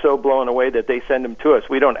are so blown away that they send them to us.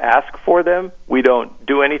 We don't ask for them. We don't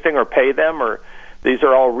do anything or pay them. Or these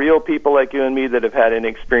are all real people like you and me that have had an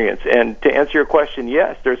experience. And to answer your question,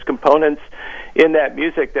 yes, there's components in that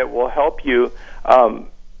music that will help you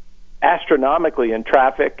astronomically in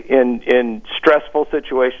traffic, in stressful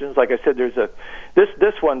situations. Like I said, there's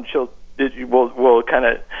this one will kind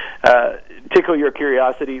of tickle your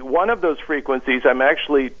curiosity. One of those frequencies, I'm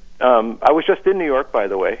actually. I was just in New York, by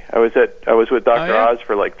the way. I was with Dr. Oz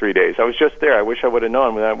for like 3 days. I was just there. I wish I would have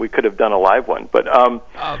known that we could have done a live one. But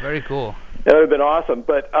very cool. That would have been awesome.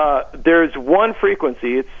 But there's one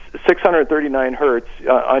frequency. It's 639 hertz.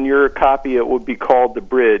 On your copy, it would be called the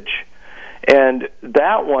bridge, and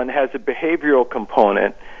that one has a behavioral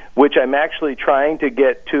component, which I'm actually trying to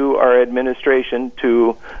get to our administration,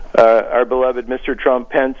 to our beloved Mr.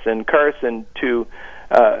 Trump, Pence, and Carson, to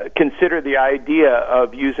consider the idea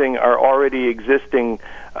of using our already existing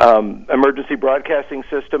emergency broadcasting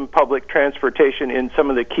system, public transportation in some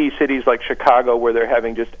of the key cities like Chicago, where they're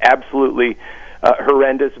having just absolutely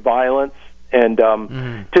horrendous violence, and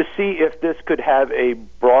to see if this could have a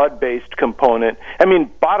broad-based component. I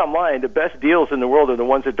mean, bottom line, the best deals in the world are the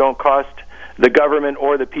ones that don't cost the government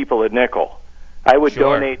or the people a nickel. I would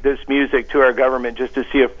donate this music to our government just to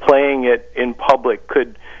see if playing it in public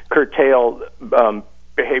could curtail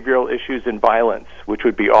behavioral issues and violence, which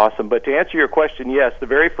would be awesome. But to answer your question, yes, the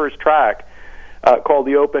very first track, called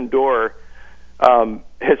The Open Door,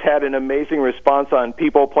 has had an amazing response on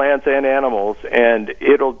people, plants, and animals, and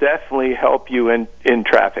it'll definitely help you in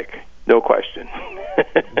traffic, no question.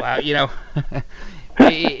 Wow,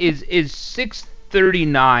 is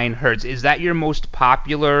 639 hertz, is that your most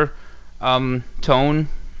popular tone?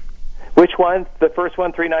 Which one? The first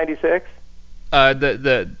one, 396?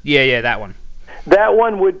 That one. That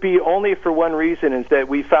one would be only for one reason, is that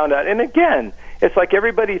we found out, and again, it's like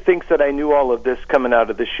everybody thinks that I knew all of this coming out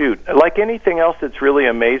of the chute. Like anything else that's really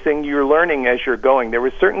amazing, you're learning as you're going. There were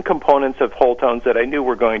certain components of whole tones that I knew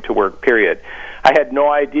were going to work, period. I had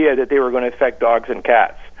no idea that they were going to affect dogs and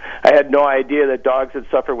cats. I had no idea that dogs that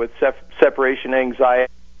suffer with separation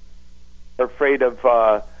anxiety, are afraid of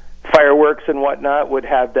fireworks and whatnot, would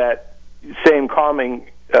have that same calming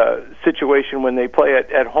situation when they play it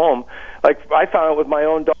at home. Like, I found out with my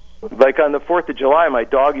own dog. Like, on the 4th of July, my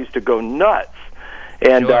dog used to go nuts.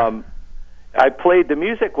 And I played the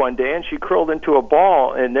music one day, and she curled into a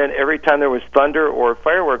ball, and then every time there was thunder or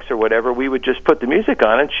fireworks or whatever, we would just put the music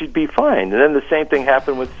on, and she'd be fine. And then the same thing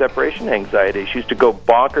happened with separation anxiety. She used to go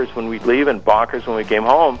bonkers when we'd leave and bonkers when we came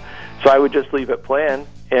home. So I would just leave it playing,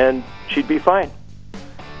 and she'd be fine.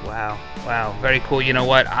 Wow, very cool. You know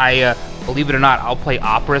what? I believe it or not, I'll play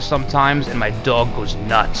opera sometimes, and my dog goes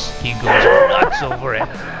nuts. He goes nuts over it.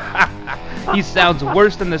 He sounds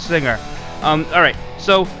worse than the singer. All right,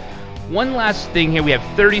 so one last thing here. We have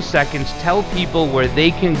 30 seconds. Tell people where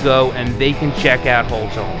they can go and they can check out Whole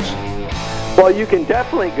Tones. Well, you can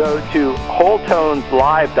definitely go to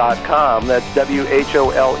WholeTonesLive.com. That's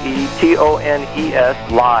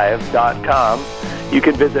WHOLETONES live.com. You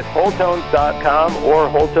can visit wholetones.com or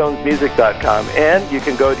wholetonesmusic.com, and you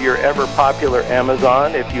can go to your ever-popular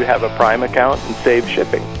Amazon if you have a Prime account and save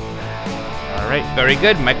shipping. All right, very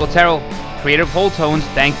good. Michael Terrell, creator of Whole Tones,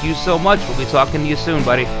 thank you so much. We'll be talking to you soon,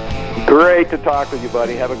 buddy. Great to talk with you,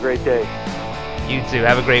 buddy. Have a great day. You too.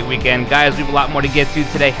 Have a great weekend. Guys, we have a lot more to get to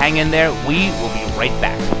today. Hang in there. We will be right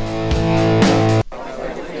back.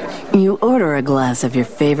 You order a glass of your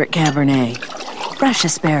favorite Cabernet, fresh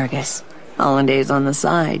asparagus, hollandaise on the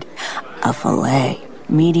side, a filet,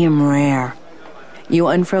 medium rare. You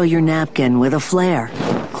unfurl your napkin with a flair,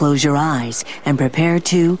 close your eyes, and prepare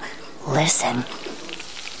to listen.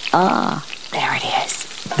 Ah, there it is.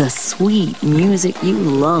 The sweet music you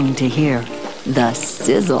long to hear. The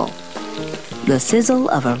sizzle. The sizzle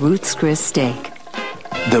of a Ruth's Chris steak.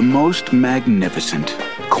 The most magnificent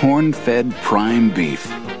corn-fed prime beef,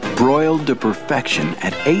 broiled to perfection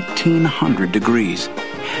at 1800 degrees.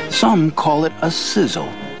 Some call it a sizzle.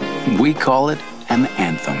 We call it an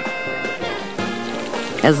anthem.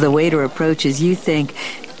 As the waiter approaches, you think,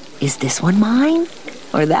 is this one mine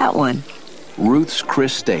or that one? Ruth's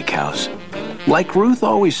Chris Steakhouse. Like Ruth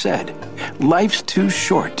always said, life's too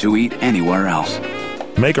short to eat anywhere else.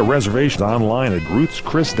 Make a reservation online at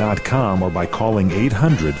ruthschris.com or by calling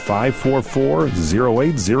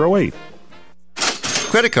 800-544-0808.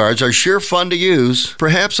 Credit cards are sure fun to use,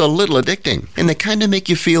 perhaps a little addicting, and they kind of make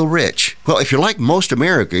you feel rich. Well, if you're like most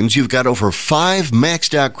Americans, you've got over 5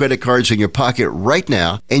 maxed out credit cards in your pocket right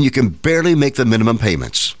now, and you can barely make the minimum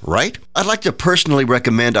payments, right? I'd like to personally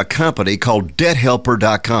recommend a company called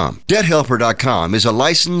DebtHelper.com. DebtHelper.com is a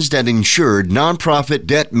licensed and insured nonprofit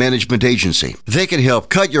debt management agency. They can help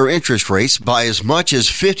cut your interest rates by as much as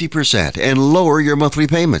 50% and lower your monthly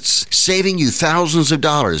payments, saving you thousands of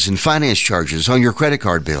dollars in finance charges on your credit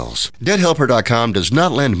card bills. DebtHelper.com does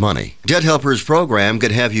not lend money. Debt Helper's program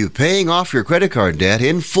could have you paying off your credit card debt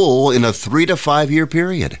in full in a 3 to 5 year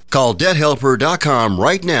period. Call DebtHelper.com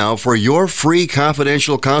right now for your free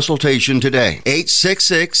confidential consultation today.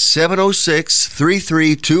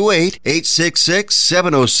 866-706-3328.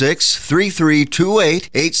 866-706-3328.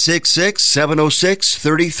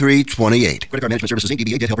 866-706-3328. Credit card management services, Inc.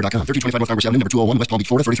 DBA, DebtHelper.com. 1325 North Congress Avenue, number 201, West Palm Beach,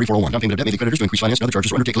 Florida, 33401. Down payment of debt may be creditors to increase finance and other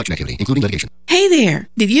charges or undertake collection activity, including litigation. Hey there!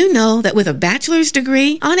 Did you know that with a bachelor's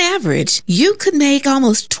degree, on average, you could make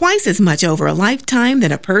almost twice as much over a lifetime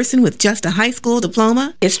than a person with just a high school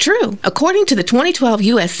diploma? It's true. According to the 2012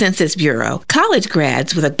 U.S. Census Bureau, college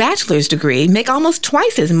grads with a bachelor's degree make almost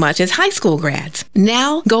twice as much as high school grads.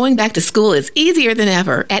 Now, going back to school is easier than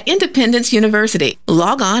ever at Independence University.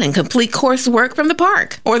 Log on and complete coursework from the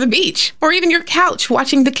park, or the beach, or even your couch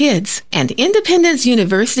watching the kids. And Independence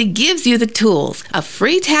University gives you the tools, a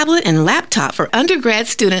free tablet and laptop for undergrad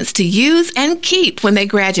students to use and keep when they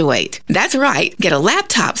graduate. That's right, get a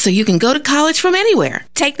laptop so you can go to college from anywhere.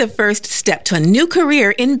 Take the first step to a new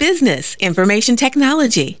career in business, information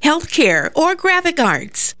technology, healthcare, or graphic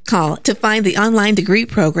arts. Call to find the online degree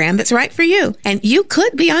program that's right for you, and you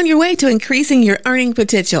could be on your way to increasing your earning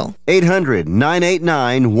potential.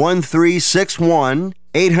 800-989-1361.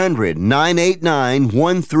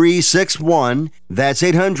 800-989-1361. That's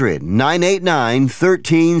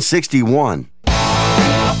 800-989-1361.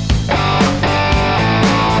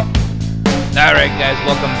 All right, guys,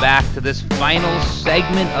 welcome back to this final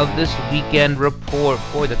segment of this weekend report.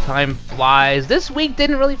 Boy, the time flies. This week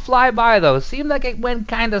didn't really fly by, though. It seemed like it went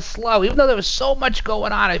kind of slow. Even though there was so much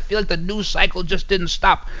going on, I feel like the news cycle just didn't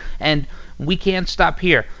stop. And we can't stop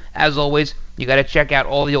here. As always, you got to check out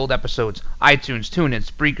all the old episodes. iTunes, TuneIn,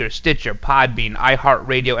 Spreaker, Stitcher, Podbean,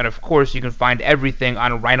 iHeartRadio, and of course, you can find everything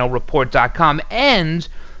on RhinoReport.com. And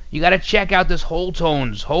you got to check out this Whole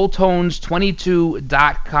Tones,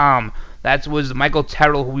 WholeTones22.com. That was Michael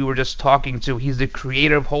Terrell, who we were just talking to. He's the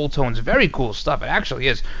creator of Whole Tones. Very cool stuff. It actually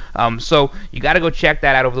is. So you got to go check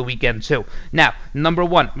that out over the weekend, too. Now, number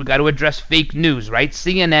one, we got to address fake news, right?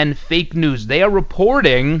 CNN fake news. They are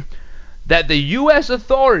reporting that the U.S.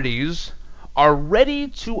 authorities are ready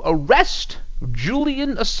to arrest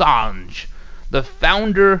Julian Assange, the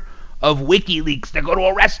founder of WikiLeaks. They're going to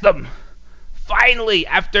arrest him. Finally,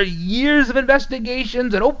 after years of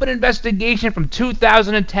investigations, an open investigation from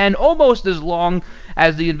 2010, almost as long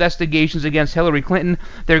as the investigations against Hillary Clinton,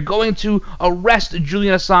 they're going to arrest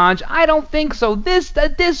Julian Assange. I don't think so.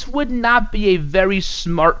 This would not be a very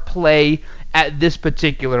smart play at this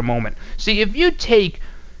particular moment. See, if you take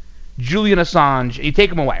Julian Assange, you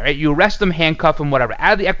take him away, right? You arrest him, handcuff him, whatever,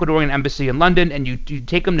 out of the Ecuadorian embassy in London, and you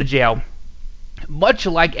take him to jail. Much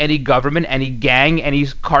like any government, any gang, any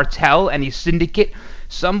cartel, any syndicate,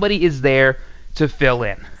 somebody is there to fill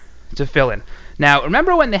in. to fill in. Now,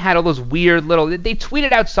 remember when they had all those weird little... They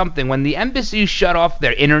tweeted out something when the embassies shut off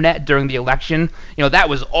their internet during the election. You know, that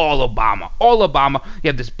was all Obama. All Obama. You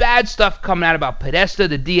have this bad stuff coming out about Podesta,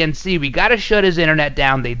 the DNC. We got to shut his internet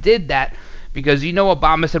down. They did that because, you know,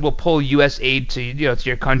 Obama said we'll pull U.S. aid to, you know, to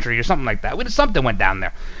your country or something like that. Something went down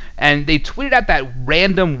there. And they tweeted out that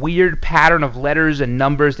random weird pattern of letters and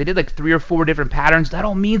numbers. They did like 3 or 4 different patterns. That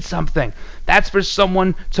all means something. That's for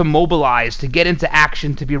someone to mobilize, to get into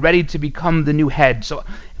action, to be ready to become the new head. So,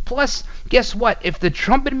 plus, guess what? If the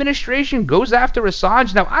Trump administration goes after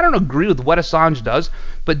Assange, now I don't agree with what Assange does,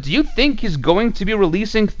 but do you think he's going to be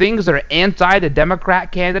releasing things that are anti the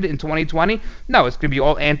Democrat candidate in 2020? No, it's going to be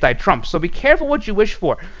all anti-Trump. So be careful what you wish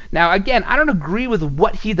for. Now, again, I don't agree with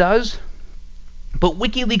what he does, but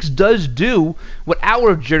WikiLeaks does do what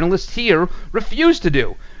our journalists here refuse to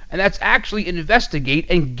do, and that's actually investigate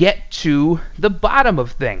and get to the bottom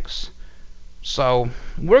of things. So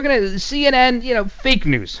we're going to, CNN, you know, fake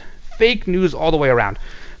news all the way around.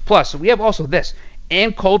 Plus, we have also this,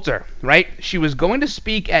 Ann Coulter, right? She was going to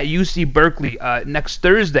speak at UC Berkeley next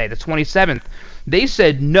Thursday, the 27th. They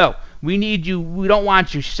said, no, we need you, we don't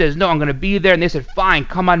want you. She says, no, I'm going to be there, and they said, fine,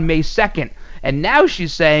 come on May 2nd. And now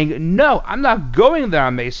she's saying, no, I'm not going there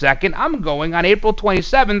on May 2nd. I'm going on April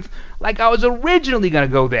 27th like I was originally going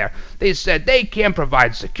to go there. They said they can't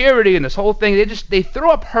provide security and this whole thing. They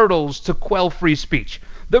throw up hurdles to quell free speech.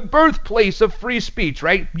 The birthplace of free speech,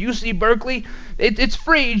 right? UC Berkeley, it's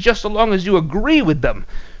free just so long as you agree with them.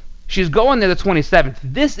 She's going there the 27th.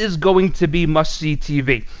 This is going to be must-see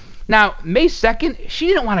TV. Now, May 2nd, she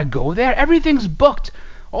didn't want to go there. Everything's booked.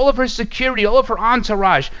 All of her security, all of her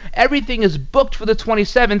entourage, everything is booked for the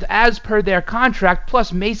 27th as per their contract.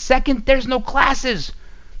 Plus, May 2nd, there's no classes.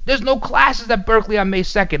 There's no classes at Berkeley on May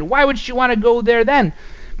 2nd. Why would she want to go there then?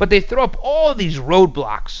 But they throw up all these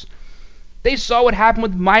roadblocks. They saw what happened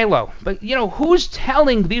with Milo. But, you know, who's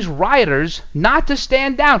telling these rioters not to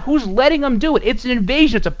stand down? Who's letting them do it? It's an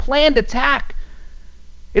invasion. It's a planned attack.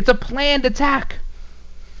 It's a planned attack.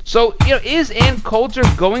 So, you know, is Ann Coulter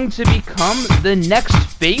going to become the next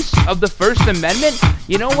face of the First Amendment?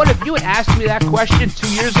 You know what? If you had asked me that question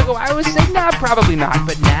 2 years ago, I would say, nah, probably not.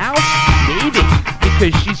 But now, maybe.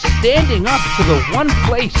 Because she's standing up to the one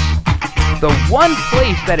place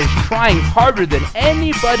that is trying harder than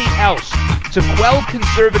anybody else to quell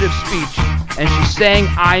conservative speech. And she's saying,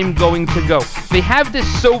 I'm going to go. They have this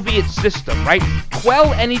Soviet system, right?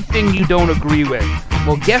 Quell anything you don't agree with.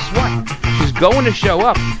 Well, guess what? She's going to show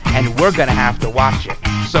up, and we're going to have to watch it.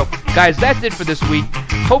 So, guys, that's it for this week.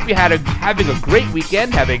 Hope you're having a great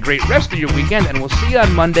weekend. Have a great rest of your weekend, and we'll see you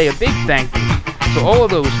on Monday. A big thank you to all of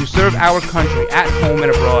those who serve our country at home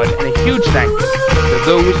and abroad, and a huge thank you to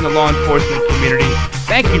those in the law enforcement community.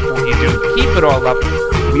 Thank you for what you do. Keep it all up.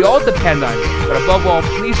 We all depend on you, but above all,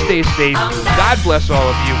 please stay safe. God bless all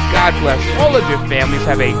of you. God bless all of your families.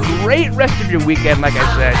 Have a great rest of your weekend, like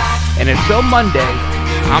I said. And until Monday,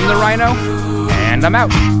 I'm the Rhino, and I'm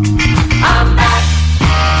out. I'm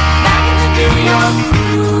back in the studio.